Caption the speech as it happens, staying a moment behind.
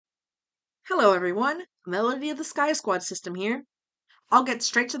Hello everyone, Melody of the Sky Squad system here. I'll get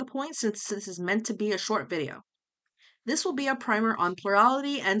straight to the point since this is meant to be a short video. This will be a primer on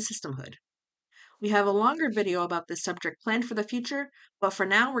plurality and systemhood. We have a longer video about this subject planned for the future, but for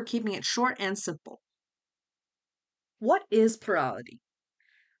now we're keeping it short and simple. What is plurality?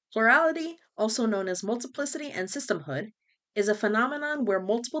 Plurality, also known as multiplicity and systemhood, is a phenomenon where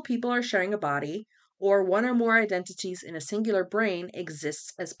multiple people are sharing a body, or one or more identities in a singular brain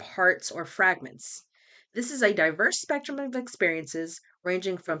exists as parts or fragments. This is a diverse spectrum of experiences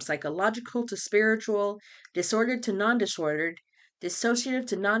ranging from psychological to spiritual, disordered to non disordered, dissociative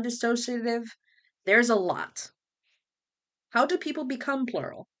to non dissociative. There's a lot. How do people become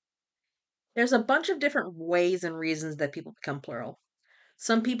plural? There's a bunch of different ways and reasons that people become plural.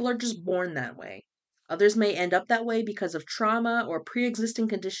 Some people are just born that way. Others may end up that way because of trauma or pre existing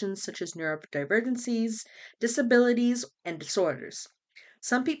conditions such as neurodivergencies, disabilities, and disorders.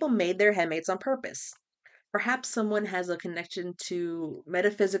 Some people made their headmates on purpose. Perhaps someone has a connection to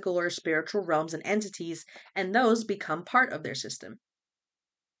metaphysical or spiritual realms and entities, and those become part of their system.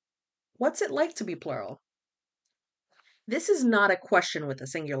 What's it like to be plural? This is not a question with a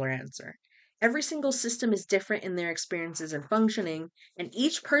singular answer. Every single system is different in their experiences and functioning, and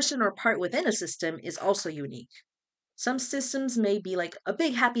each person or part within a system is also unique. Some systems may be like a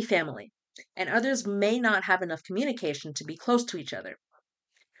big happy family, and others may not have enough communication to be close to each other.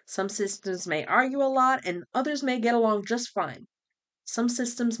 Some systems may argue a lot, and others may get along just fine. Some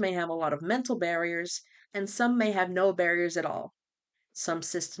systems may have a lot of mental barriers, and some may have no barriers at all. Some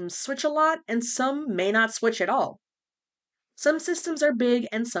systems switch a lot, and some may not switch at all. Some systems are big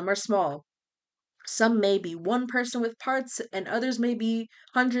and some are small. Some may be one person with parts, and others may be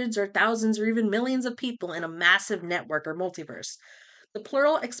hundreds or thousands or even millions of people in a massive network or multiverse. The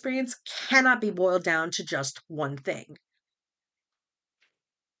plural experience cannot be boiled down to just one thing.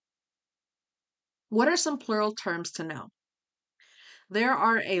 What are some plural terms to know? There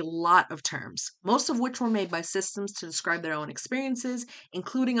are a lot of terms, most of which were made by systems to describe their own experiences,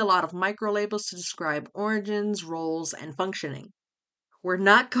 including a lot of micro labels to describe origins, roles, and functioning. We're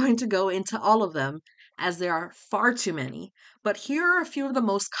not going to go into all of them, as there are far too many, but here are a few of the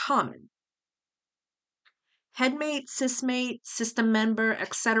most common. Headmate, sysmate, system member,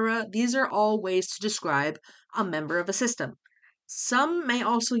 etc. These are all ways to describe a member of a system. Some may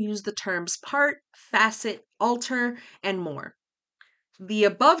also use the terms part, facet, alter, and more. The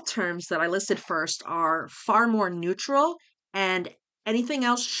above terms that I listed first are far more neutral, and anything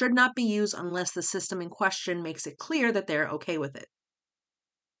else should not be used unless the system in question makes it clear that they're okay with it.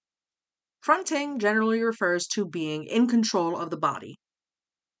 Fronting generally refers to being in control of the body.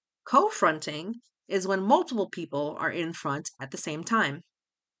 Co-fronting is when multiple people are in front at the same time.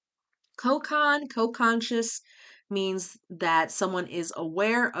 Co-conscious means that someone is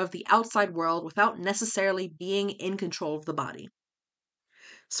aware of the outside world without necessarily being in control of the body.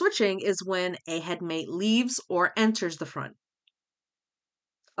 Switching is when a headmate leaves or enters the front.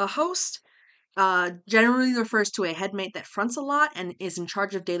 A host generally refers to a headmate that fronts a lot and is in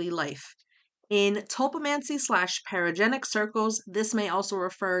charge of daily life. In topomancy/paragenic circles, this may also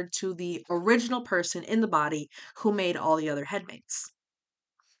refer to the original person in the body who made all the other headmates.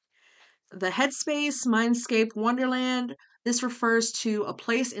 The headspace, mindscape, wonderland, this refers to a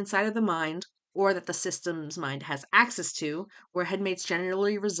place inside of the mind or that the system's mind has access to, where headmates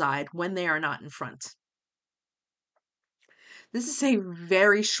generally reside when they are not in front. This is a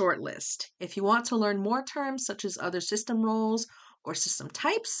very short list. If you want to learn more terms such as other system roles or system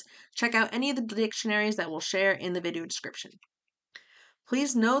types, check out any of the dictionaries that we'll share in the video description.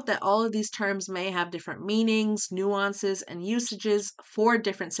 Please note that all of these terms may have different meanings, nuances, and usages for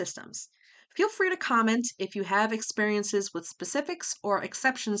different systems. Feel free to comment if you have experiences with specifics or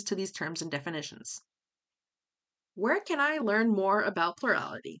exceptions to these terms and definitions. Where can I learn more about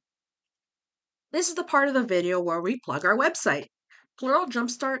plurality? This is the part of the video where we plug our website. Plural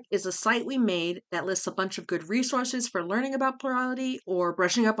Jumpstart is a site we made that lists a bunch of good resources for learning about plurality or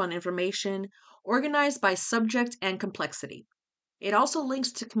brushing up on information, organized by subject and complexity. It also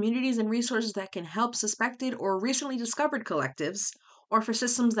links to communities and resources that can help suspected or recently discovered collectives, or for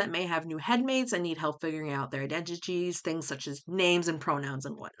systems that may have new headmates and need help figuring out their identities, things such as names and pronouns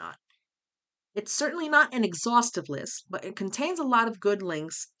and whatnot. It's certainly not an exhaustive list, but it contains a lot of good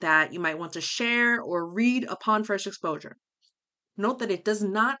links that you might want to share or read upon first exposure. Note that it does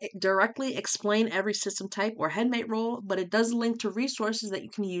not directly explain every system type or headmate role, but it does link to resources that you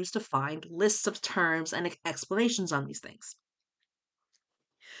can use to find lists of terms and explanations on these things.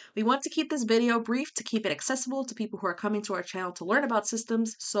 We want to keep this video brief to keep it accessible to people who are coming to our channel to learn about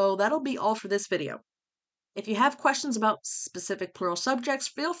systems, so that'll be all for this video. If you have questions about specific plural subjects,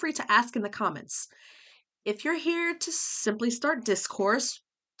 feel free to ask in the comments. If you're here to simply start discourse,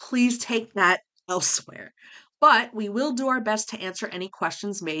 please take that elsewhere. But we will do our best to answer any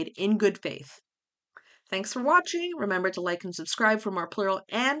questions made in good faith. Thanks for watching. Remember to like and subscribe for more plural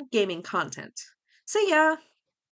and gaming content. See ya!